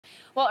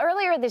Well,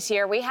 earlier this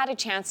year, we had a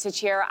chance to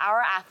cheer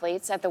our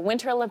athletes at the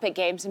Winter Olympic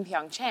Games in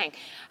Pyeongchang.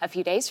 A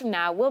few days from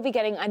now, we'll be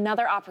getting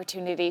another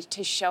opportunity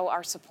to show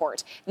our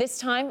support, this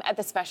time at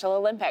the Special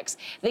Olympics.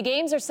 The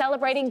Games are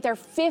celebrating their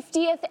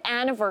 50th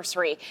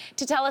anniversary.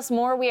 To tell us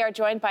more, we are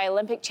joined by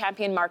Olympic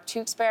champion Mark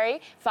Tewksbury,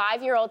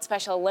 5-year-old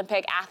Special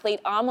Olympic athlete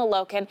Alma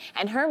Loken,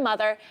 and her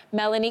mother,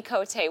 Melanie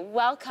Cote.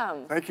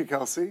 Welcome. Thank you,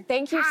 Kelsey.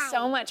 Thank you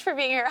so much for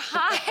being here.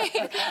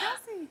 Hi.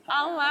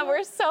 Alma,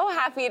 we're so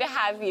happy to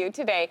have you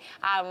today.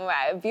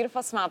 A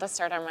beautiful smile to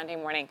start our Monday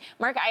morning.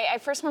 Mark, I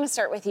first want to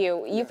start with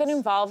you. You've been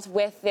involved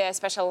with the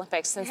Special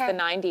Olympics since the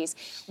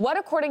 90s. What,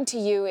 according to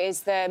you,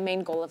 is the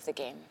main goal of the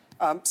game?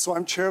 So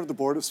I'm chair of the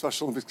board of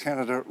Special Olympics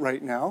Canada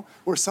right now.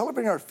 We're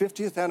celebrating our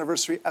 50th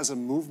anniversary as a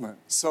movement.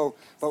 So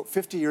about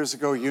 50 years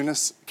ago,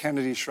 Eunice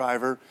Kennedy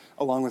Shriver,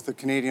 along with the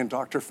Canadian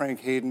Dr. Frank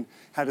Hayden,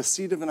 had a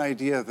seed of an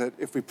idea that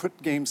if we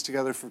put games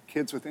together for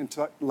kids with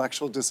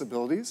intellectual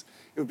disabilities,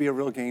 it would be a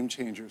real game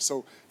changer.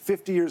 So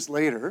 50 years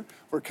later,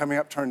 we're coming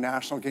up to our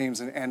national games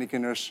in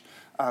Antigonish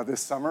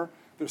this summer.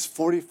 There's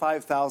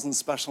 45,000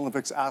 Special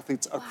Olympics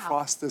athletes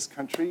across this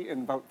country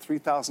in about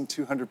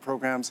 3,200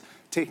 programs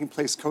taking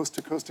place coast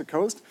to coast to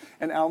coast.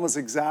 And Alma's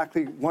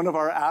exactly one of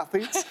our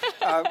athletes.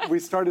 We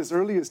start as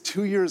early as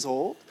 2 years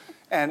old.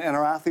 And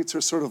our athletes are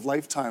sort of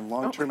lifetime,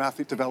 long-term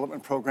athlete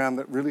development program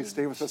that really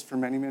stay with us for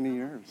many, many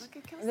years.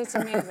 That's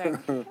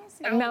amazing.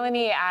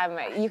 Melanie,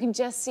 you can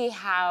just see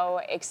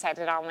how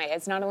excited Alma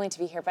is, not only to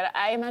be here, but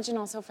I imagine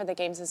also for the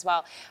games as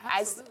well.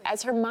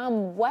 As her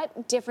mom,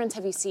 what difference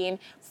have you seen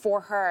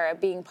for her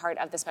being part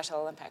of the Special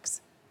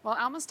Olympics? Well,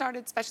 Alma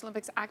started Special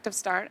Olympics Active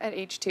Start at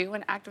age 2,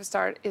 and Active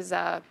Start is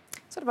a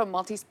sort of a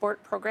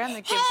multi-sport program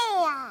that gives...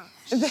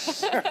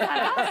 That's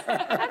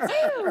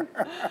you!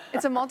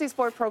 It's a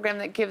multi-sport program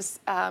that gives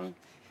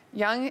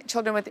young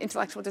children with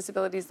intellectual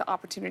disabilities the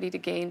opportunity to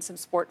gain some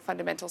sport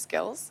fundamental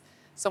skills.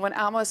 So when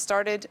Alma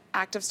started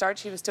Active Start,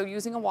 she was still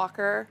using a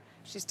walker,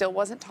 she still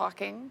wasn't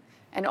talking,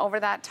 and over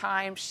that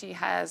time she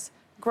has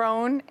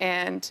grown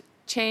and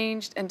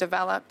changed and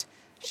developed.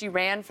 She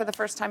ran for the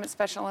first time at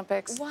Special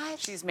Olympics. What?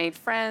 She's made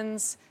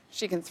friends.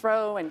 She can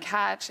throw and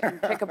catch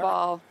and kick a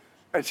ball.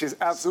 And she's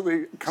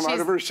absolutely come out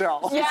of her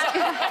shell. Yeah.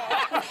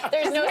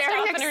 There's no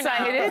very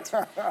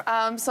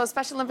excited. So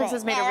Special Olympics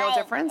has made a real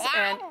difference,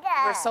 and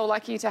we're so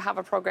lucky to have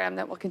a program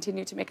that will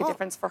continue to make a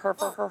difference for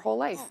her whole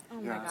life.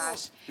 Oh my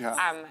gosh.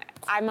 Yeah.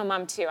 I'm a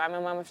mom too. I'm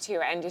a mom of 2,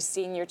 and just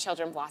seeing your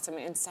children blossom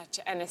in such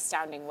an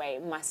astounding way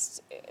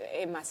must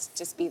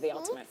just be the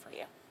ultimate for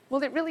you.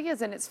 Well, it really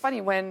is, and it's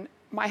funny when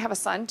I have a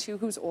son too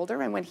who's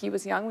older, and when he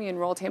was young, we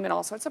enrolled him in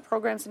all sorts of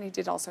programs, and he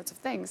did all sorts of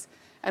things.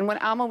 And when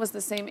Alma was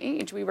the same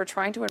age, we were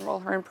trying to enroll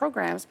her in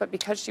programs, but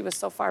because she was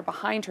so far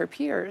behind her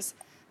peers,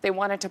 they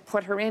wanted to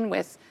put her in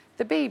with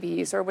the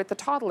babies or with the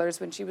toddlers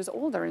when she was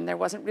older, and there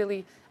wasn't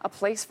really a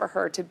place for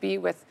her to be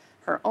with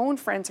her own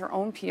friends, her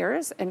own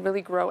peers, and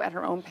really grow at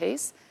her own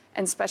pace.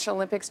 And Special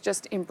Olympics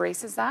just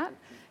embraces that,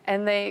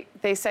 and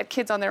they set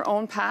kids on their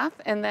own path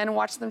and then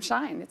watch them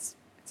shine. It's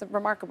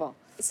remarkable.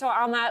 So,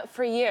 Alma,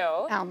 for you...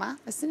 Alma,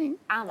 listening.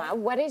 Alma,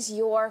 what is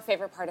your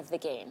favorite part of the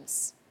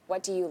games?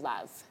 What do you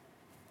love?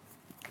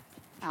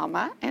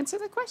 Alma, answer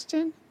the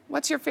question.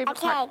 What's your favorite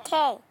part?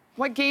 Okay.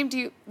 What game do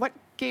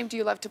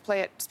you love to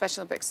play at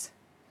Special Olympics?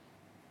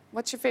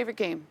 What's your favorite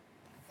game?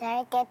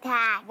 Shark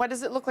Attack. What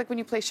does it look like when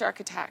you play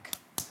Shark Attack?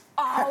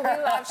 Oh,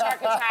 we love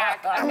Shark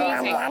Attack.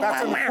 Amazing.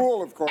 That's in the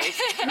pool, of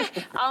course.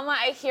 Alma,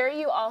 I hear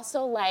you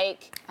also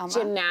like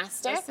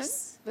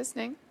gymnastics.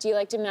 Listening. Do you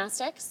like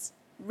gymnastics?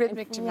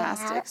 Rhythmic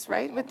gymnastics,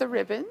 right? With the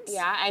ribbons.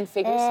 Yeah, and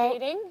figure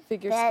skating?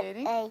 Figure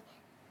skating.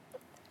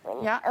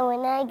 Yeah.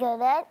 When I go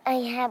there, I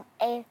have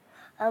a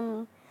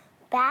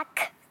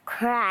back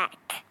crack.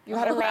 You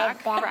had a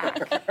back crack.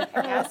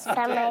 Yes,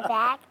 from my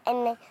back,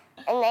 and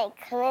I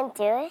couldn't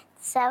do it,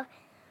 so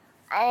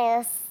I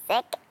was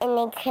sick, and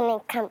I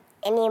couldn't come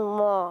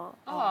anymore.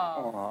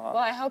 Oh, well,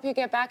 I hope you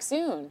get back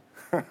soon.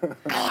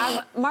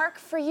 Mark,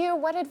 for you,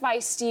 what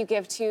advice do you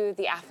give to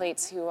the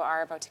athletes who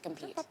are about to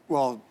compete?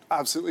 Well,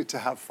 absolutely to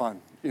have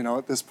fun. You know,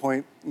 at this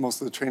point,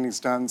 most of the training's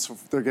done, so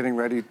they're getting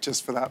ready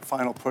just for that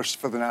final push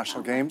for the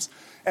National Games.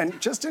 And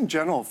just in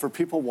general, for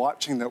people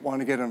watching that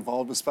want to get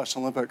involved with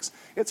Special Olympics,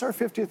 it's our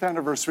 50th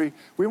anniversary.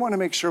 We want to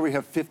make sure we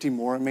have 50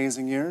 more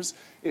amazing years.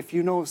 If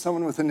you know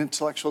someone with an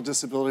intellectual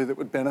disability that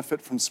would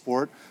benefit from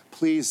sport,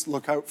 please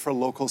look out for a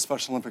local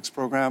Special Olympics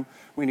program.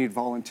 We need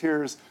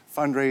volunteers,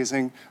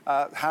 fundraising.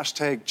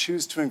 Hashtag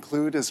Choose to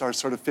Include is our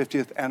sort of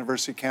 50th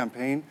anniversary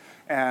campaign.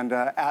 And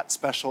at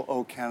Special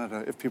O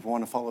Canada, if people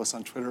want to follow us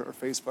on Twitter or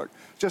Facebook.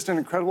 Just an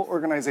incredible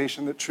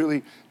organization that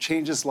truly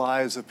changes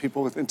lives of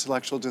people with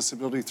intellectual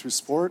disability through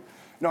sport.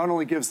 Not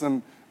only gives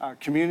them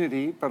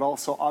community, but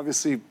also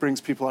obviously brings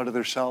people out of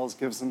their shells,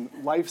 gives them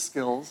life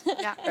skills.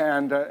 Yeah.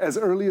 And as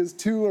early as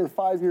 2 or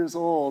 5 years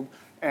old,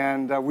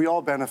 and we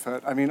all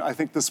benefit. I mean, I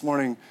think this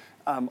morning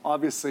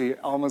Obviously,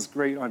 Alma's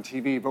great on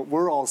TV, but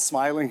we're all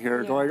smiling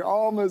here going,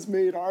 Alma's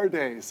made our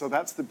day. So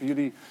that's the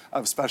beauty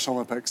of Special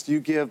Olympics. You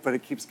give, but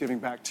it keeps giving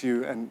back to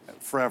you and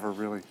forever,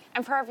 really.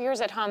 And for our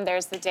viewers at home,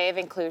 there's the Day of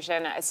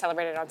Inclusion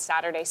celebrated on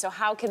Saturday. So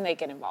how can they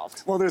get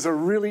involved? Well, there's a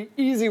really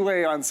easy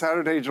way on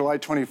Saturday, July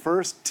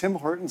 21st. Tim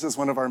Hortons is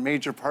one of our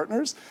major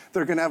partners.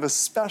 They're going to have a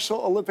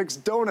Special Olympics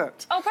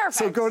donut. Oh, perfect.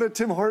 So go to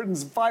Tim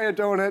Hortons, buy a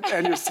donut,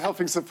 and you're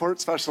helping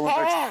support Special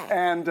Olympics,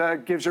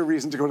 and gives you a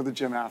reason to go to the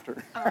gym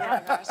after. Oh,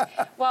 my gosh.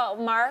 Well,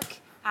 Mark,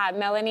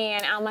 Melanie,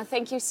 and Alma,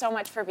 thank you so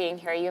much for being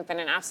here. You've been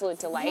an absolute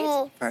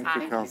delight. Thank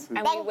you, Kelsey.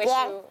 And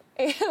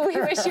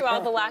we wish you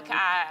all the luck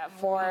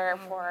for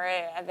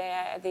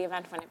the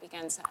event when it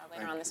begins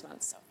later on this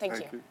month. So thank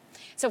you.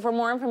 So for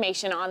more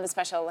information on the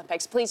Special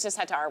Olympics, please just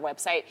head to our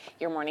website,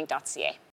 yourmorning.ca.